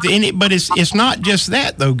that's with any, but it's not just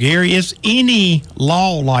that, though, Gary. It's any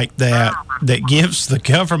law like that gives the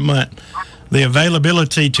government the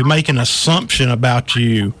availability to make an assumption about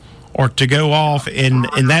you or to go off, and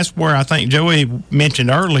that's where I think Joey mentioned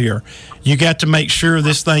earlier, you got to make sure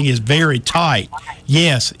this thing is very tight.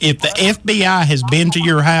 Yes, if the FBI has been to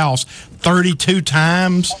your house 32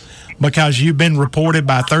 times because you've been reported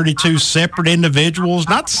by 32 separate individuals,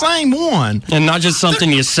 not the same one. And not just something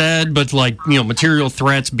you said, but like, material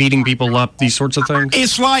threats, beating people up, these sorts of things.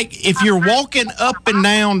 It's like if you're walking up and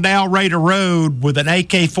down Dalraida Road with an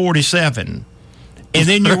AK-47, and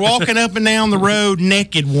then you're walking up and down the road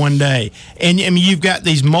naked one day, and you've got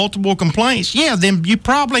these multiple complaints, then you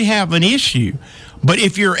probably have an issue. But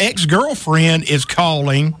if your ex-girlfriend is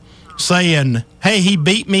calling saying, hey, he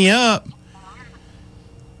beat me up,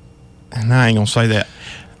 and I ain't going to say that.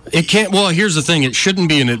 It can't. Well, here's the thing. It shouldn't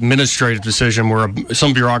be an administrative decision where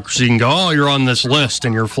some bureaucracy can go, oh, you're on this list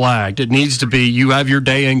and you're flagged. It needs to be you have your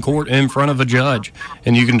day in court in front of a judge,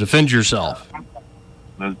 and you can defend yourself.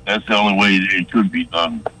 That's the only way it could be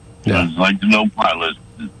done. Yeah. It's like the no-fly list.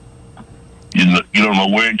 You don't know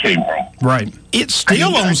where it came from. Right. It's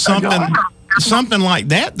still on something like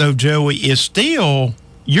that, though, Joey, is still,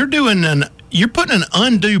 you're putting an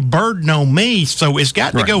undue burden on me, so it's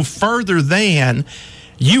got to go further than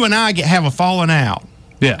you and I have a falling out.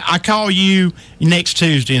 Yeah. I call you next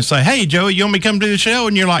Tuesday and say, hey, Joey, you want me to come do the show?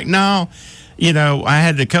 And you're like, no, I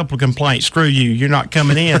had a couple of complaints. Screw you. You're not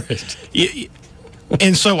coming in.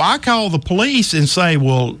 And so I call the police and say,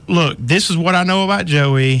 well, look, this is what I know about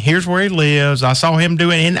Joey. Here's where he lives. I saw him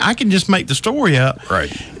do it. And I can just make the story up. Right.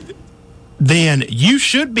 Then you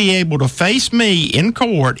should be able to face me in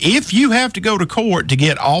court if you have to go to court to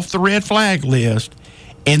get off the red flag list.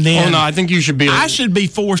 And then I think you should be. I should be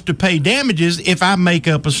forced to pay damages if I make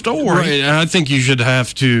up a story. Right, and I think you should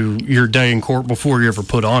have your day in court before you ever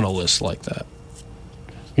put on a list like that.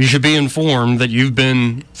 You should be informed that you've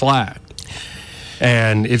been flagged.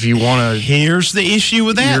 And if you want to... Here's the issue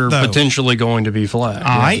with that, you're though. Potentially going to be flagged.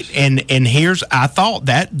 All right, and here's... I thought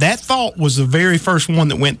that thought was the very first one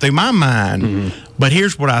that went through my mind. Mm-hmm. But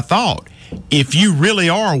here's what I thought. If you really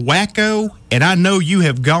are a wacko, and I know you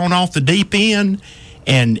have gone off the deep end,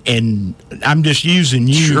 and I'm just using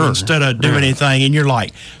you instead of doing anything, and you're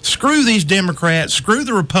like, screw these Democrats, screw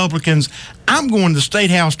the Republicans, I'm going to the State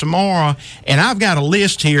House tomorrow, and I've got a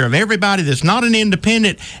list here of everybody that's not an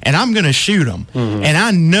independent, and I'm going to shoot them. Mm-hmm. And I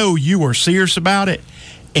know you are serious about it,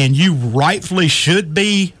 and you rightfully should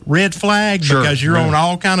be red flagged because you're on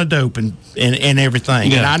all kind of dope and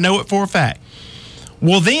everything, and I know it for a fact.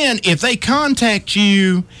 Well, then, if they contact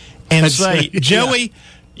you and say, Joey...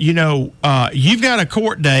 you've got a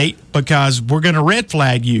court date because we're going to red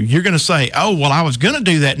flag you. You're going to say, oh, well, I was going to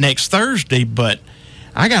do that next Thursday, but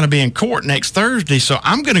I got to be in court next Thursday, so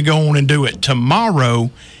I'm going to go on and do it tomorrow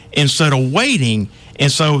instead of waiting.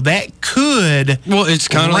 And so that could it's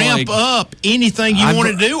kind of ramp up anything you want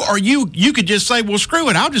to do, or you could just say, well, screw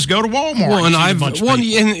it, I'll just go to Walmart. Well, and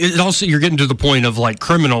it also you're getting to the point of like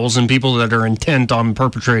criminals and people that are intent on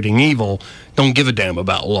perpetrating evil don't give a damn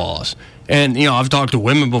about laws. And, I've talked to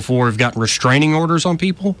women before who've gotten restraining orders on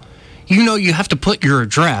people. You have to put your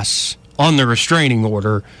address on the restraining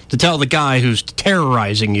order to tell the guy who's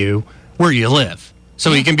terrorizing you where you live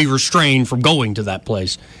so he can be restrained from going to that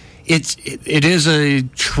place. It is a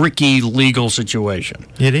tricky legal situation.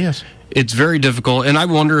 It is. It's very difficult, and I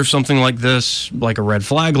wonder if something like this, like a red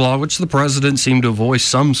flag law, which the president seemed to voice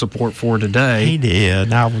some support for today. He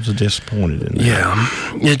did. I was disappointed in that.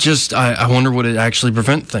 Yeah. It just, I wonder would it actually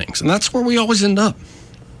prevent things, and that's where we always end up.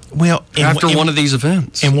 Well, after one of these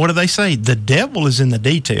events. And what do they say? The devil is in the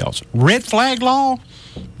details. Red flag law,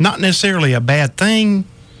 not necessarily a bad thing.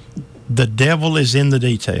 The devil is in the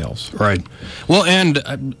details. Right. Well,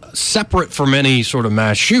 and separate from any sort of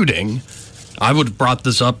mass shooting, I would have brought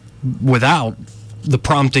this up without the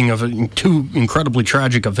prompting of two incredibly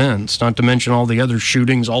tragic events, not to mention all the other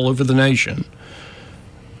shootings all over the nation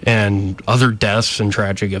and other deaths and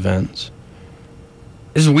tragic events,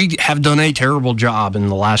 is we have done a terrible job in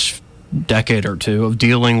the last decade or two of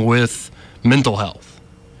dealing with mental health.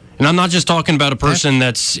 And I'm not just talking about a person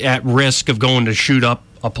that's at risk of going to shoot up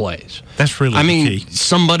a place. That's really key.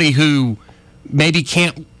 Somebody who maybe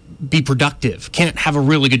can't be productive, can't have a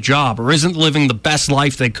really good job, or isn't living the best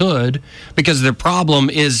life they could because their problem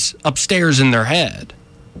is upstairs in their head.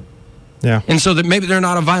 Yeah. And so that maybe they're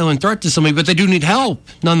not a violent threat to somebody, but they do need help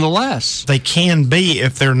nonetheless. They can be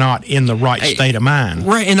if they're not in the right state of mind.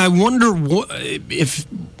 Right, and I wonder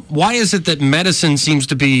why is it that medicine seems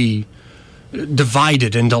to be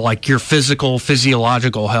divided into like your physical,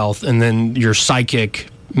 physiological health and then your psychic,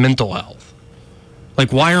 mental health?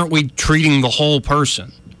 Like, why aren't we treating the whole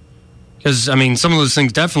person? Because, some of those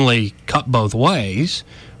things definitely cut both ways,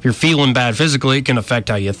 If you're feeling bad physically, it can affect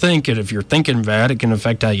how you think. And if you're thinking bad, it can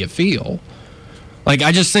affect how you feel. Like,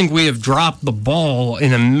 I just think we have dropped the ball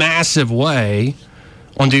in a massive way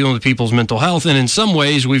on dealing with people's mental health. And in some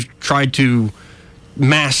ways, we've tried to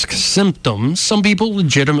mask symptoms. Some people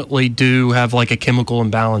legitimately do have like a chemical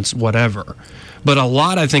imbalance, whatever. But a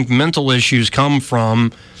lot, I think, mental issues come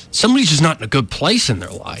from somebody's just not in a good place in their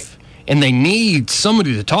life. And they need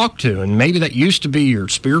somebody to talk to. And maybe that used to be your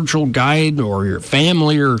spiritual guide or your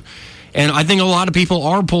family. And I think a lot of people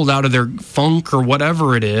are pulled out of their funk or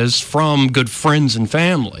whatever it is from good friends and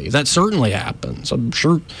family. That certainly happens. I'm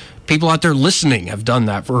sure people out there listening have done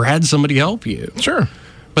that or had somebody help you. Sure.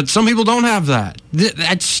 But some people don't have that.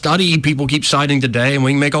 That study people keep citing today, and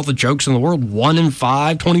we can make all the jokes in the world, 1 in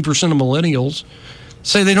 5, 20% of millennials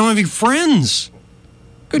say they don't have any friends.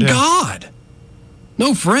 Good God.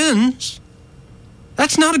 No friends.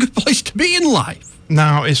 That's not a good place to be in life.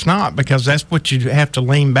 No, it's not, because that's what you have to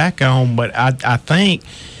lean back on. But I think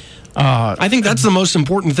that's the most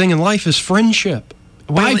important thing in life is friendship.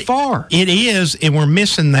 By far. It is, and we're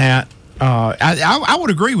missing that. I would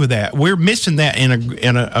agree with that. We're missing that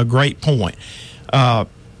in a great point.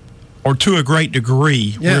 Or to a great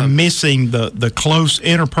degree, we're missing the close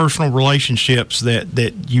interpersonal relationships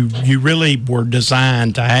that you really were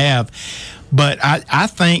designed to have. But I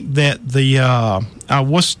think that the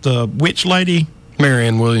what's the witch lady?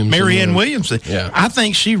 Marianne Williamson. Yeah. I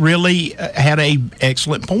think she really had a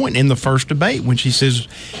excellent point in the first debate when she says,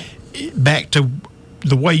 back to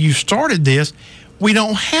the way you started this, we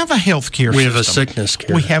don't have a health care system. We have a sickness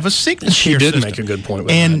care. We have a sickness care system. She did make a good point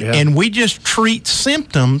with that. Yeah. And we just treat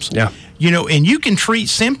symptoms. Yeah. And you can treat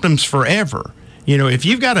symptoms forever. If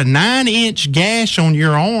you've got a 9-inch gash on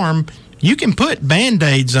your arm, you can put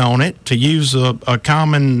Band-Aids on it, to use a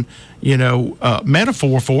common,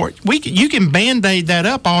 metaphor for it. You can Band-Aid that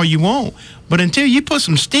up all you want. But until you put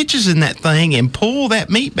some stitches in that thing and pull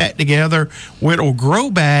that meat back together where it'll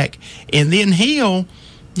grow back and then heal,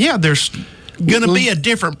 there's going to be a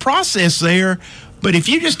different process there. But if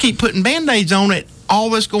you just keep putting Band-Aids on it, all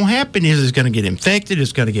that's going to happen is it's going to get infected,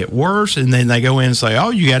 it's going to get worse, and then they go in and say, oh,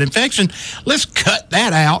 you got infection. Let's cut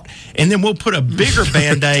that out, and then we'll put a bigger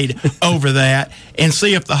Band-Aid over that and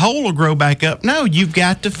see if the hole will grow back up. No, you've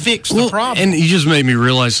got to fix the problem. And you just made me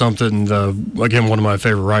realize something. Again, one of my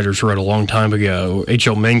favorite writers wrote a long time ago,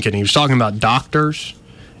 H.L. Mencken. He was talking about doctors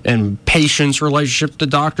and patients' relationship to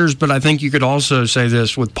doctors, but I think you could also say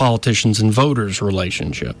this with politicians and voters'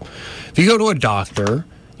 relationship. If you go to a doctor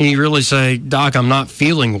and you really say, Doc, I'm not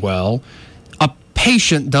feeling well, a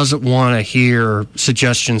patient doesn't want to hear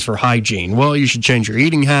suggestions for hygiene. Well, you should change your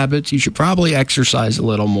eating habits. You should probably exercise a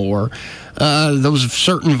little more. Those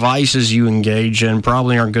certain vices you engage in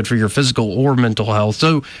probably aren't good for your physical or mental health.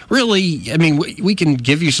 So really, I mean, we can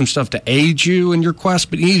give you some stuff to aid you in your quest,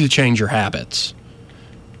 but you need to change your habits.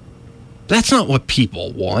 That's not what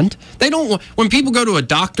people want. They don't want, when people go to a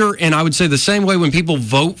doctor, and I would say the same way when people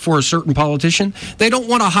vote for a certain politician, they don't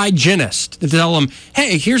want a hygienist to tell them,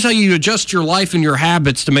 hey, here's how you adjust your life and your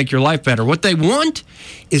habits to make your life better. What they want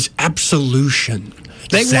is absolution.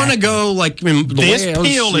 They want to go like this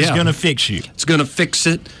pill is going to fix you. It's going to fix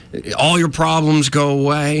it. All your problems go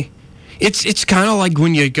away. It's kind of like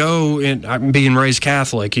when you go, and I'm being raised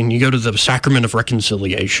Catholic, and you go to the sacrament of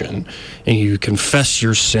reconciliation and you confess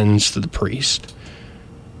your sins to the priest.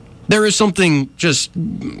 There is something, just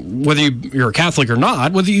whether you're a Catholic or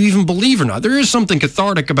not, whether you even believe or not, there is something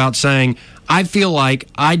cathartic about saying, I feel like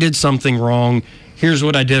I did something wrong. Here's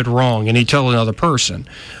what I did wrong. And you tell another person.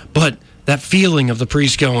 But that feeling of the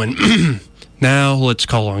priest going, now let's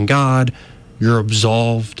call on God. You're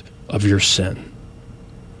absolved of your sin.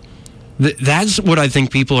 That's what I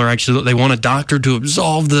think people are actually, they want a doctor to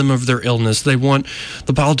absolve them of their illness. They want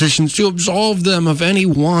the politicians to absolve them of any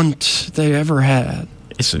want they ever had.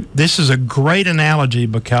 This is a great analogy,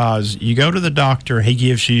 because you go to the doctor, he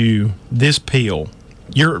gives you this pill.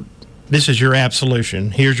 This is your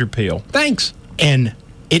absolution. Here's your pill. Thanks. And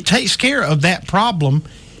it takes care of that problem.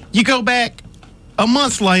 You go back a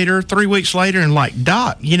month later, 3 weeks later, and like,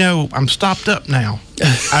 Doc, I'm stopped up now.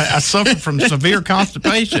 I suffer from severe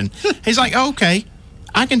constipation. He's like, okay,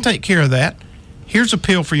 I can take care of that. Here's a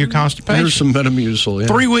pill for your constipation. Here's some Metamucil, yeah.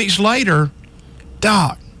 3 weeks later,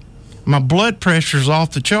 Doc, my blood pressure's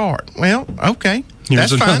off the chart. Well, okay,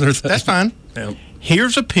 that's fine. That's fine. Yeah.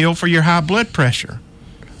 Here's a pill for your high blood pressure.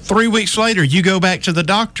 3 weeks later, you go back to the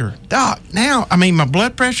doctor. Doc, now, my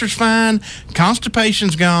blood pressure's fine,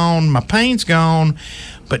 constipation's gone, my pain's gone,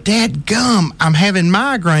 but dadgum, I'm having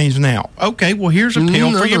migraines now. Okay, well, here's a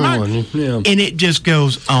pill for your migraine. Yeah. And it just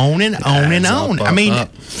goes on and on and on.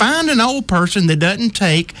 Find an old person that doesn't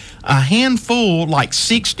take a handful, like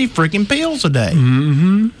 60 freaking pills a day.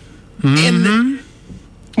 Mm-hmm. And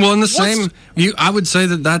well, in the same, I would say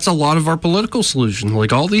that's a lot of our political solution.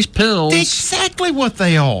 Like all these pills. Exactly what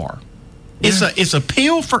they are. Yeah. It's a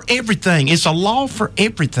pill for everything. It's a law for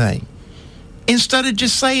everything. Instead of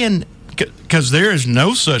just saying, because there is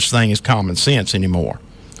no such thing as common sense anymore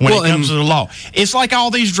when it comes to the law. It's like all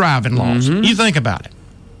these driving laws. Mm-hmm. You think about it.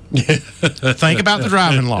 Think about the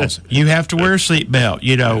driving laws. You have to wear a seatbelt.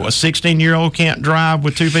 A 16-year-old can't drive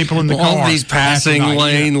with two people in the car. All these passing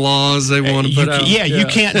lane laws they want to put out. Yeah, you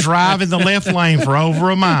can't drive in the left lane for over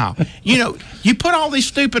a mile. You put all these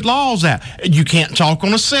stupid laws out. You can't talk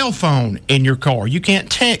on a cell phone in your car. You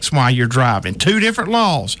can't text while you're driving. 2 different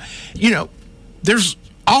laws. There's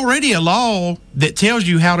already a law that tells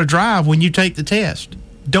you how to drive when you take the test.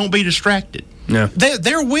 Don't be distracted. Yeah.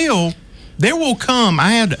 There will come.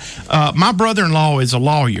 I had my brother-in-law is a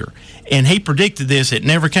lawyer, and he predicted this. It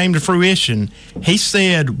never came to fruition. He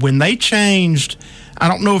said when they changed, I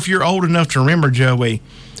don't know if you're old enough to remember, Joey,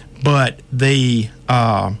 but the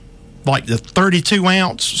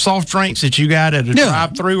 32-ounce soft drinks that you got at a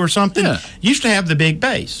drive-through or something used to have the big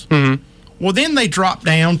base. Mm-hmm. Well, then they dropped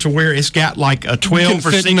down to where it's got like a 12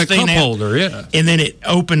 or 16 in a cup holder, and then it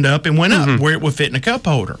opened up and went up where it would fit in a cup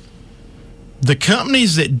holder. The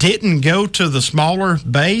companies that didn't go to the smaller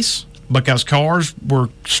base because cars were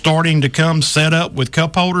starting to come set up with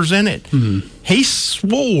cup holders in it, he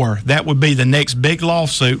swore that would be the next big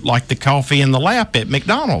lawsuit, like the coffee in the lap at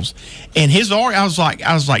McDonald's. And I was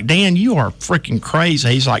like, Dan, you are freaking crazy.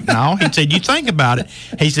 He's like, no. He said, you think about it.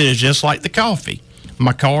 He said, it's just like the coffee.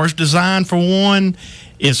 My car's designed for one.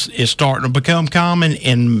 It's starting to become common,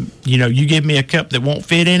 and you give me a cup that won't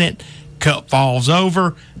fit in it. Cup falls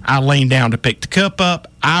over. I lean down to pick the cup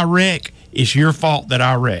up. I wreck. It's your fault that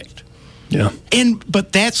I wrecked. Yeah.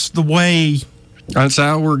 But that's the way. That's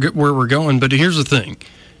how where we're going. But here's the thing.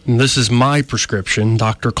 And this is my prescription,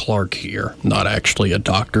 Dr. Clark here. Not actually a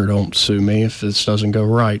doctor. Don't sue me if this doesn't go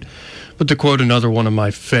right. But to quote another one of my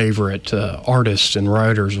favorite artists and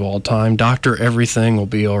writers of all time, Dr. Everything will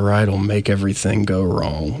be all right. Will make everything go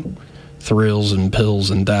wrong. Thrills and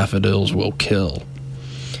pills and daffodils will kill.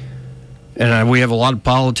 And we have a lot of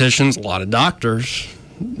politicians, a lot of doctors,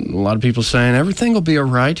 a lot of people saying everything will be all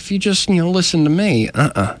right if you just, listen to me.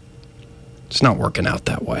 It's not working out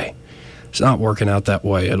that way. It's not working out that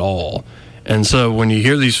way at all. And so when you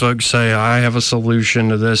hear these folks say, I have a solution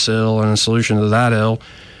to this ill and a solution to that ill,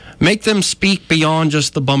 make them speak beyond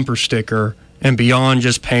just the bumper sticker and beyond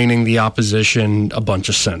just painting the opposition a bunch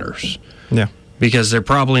of sinners. Yeah. Because they're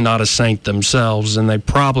probably not a saint themselves, and they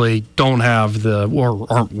probably don't have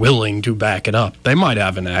or aren't willing to back it up. They might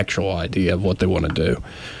have an actual idea of what they want to do,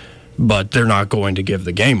 but they're not going to give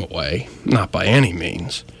the game away, not by any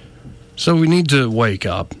means. So we need to wake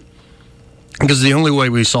up, because the only way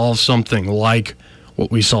we solve something like what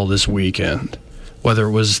we saw this weekend, whether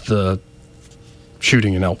it was the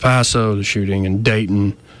shooting in El Paso, the shooting in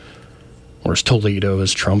Dayton, or as Toledo,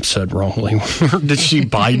 as Trump said wrongly. Did she?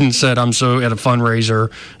 Biden said, I'm so at a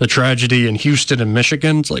fundraiser, a tragedy in Houston and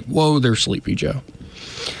Michigan. It's like, whoa, they're Sleepy Joe.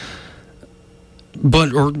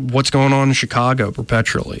 Or what's going on in Chicago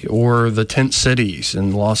perpetually, or the tent cities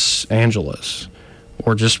in Los Angeles,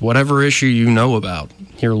 or just whatever issue you know about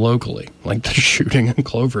here locally, like the shooting in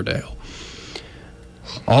Cloverdale.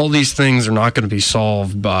 All these things are not going to be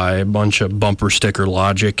solved by a bunch of bumper sticker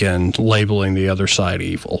logic and labeling the other side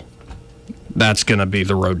evil. That's going to be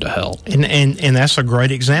the road to hell. And that's a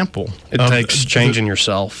great example. It takes changing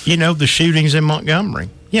yourself. The shootings in Montgomery.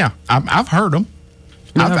 Yeah, I've heard them.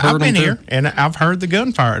 Yeah, I've been here, and I've heard the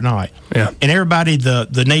gunfire at night. Yeah. And everybody,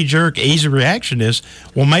 the knee-jerk, easy reaction is,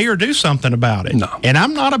 well, Mayor, do something about it. No. And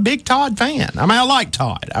I'm not a big Todd fan. I like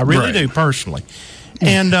Todd. I really do, personally.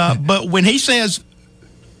 And but when he says,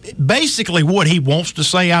 basically what he wants to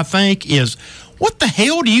say, I think, is, what the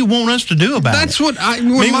hell do you want us to do about it? That's what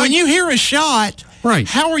when you hear a shot, right?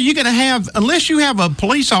 How are you going to have, unless you have a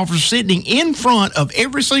police officer sitting in front of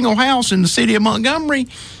every single house in the city of Montgomery,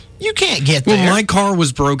 you can't get there. Well, my car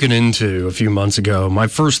was broken into a few months ago. My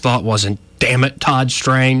first thought wasn't, damn it, Todd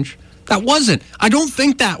Strange. That wasn't. I don't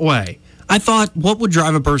think that way. I thought, what would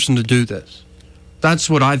drive a person to do this? That's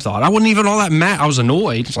what I thought. I wasn't even all that mad. I was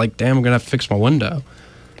annoyed. It's like, damn, I'm going to have to fix my window.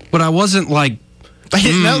 But I wasn't like, they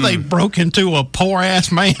didn't know they broke into a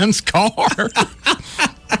poor-ass man's car.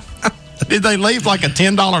 Did they leave like a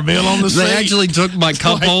 $10 bill on the seat? They actually took my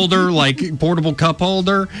cup holder, like portable cup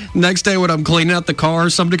holder. Next day when I'm cleaning out the car,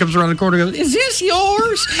 somebody comes around the corner and goes, "Is this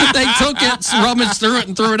yours?" They took it, rummaged through it,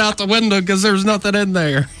 and threw it out the window because there was nothing in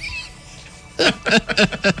there.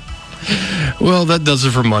 Well, that does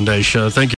it for Monday's show. Thank you.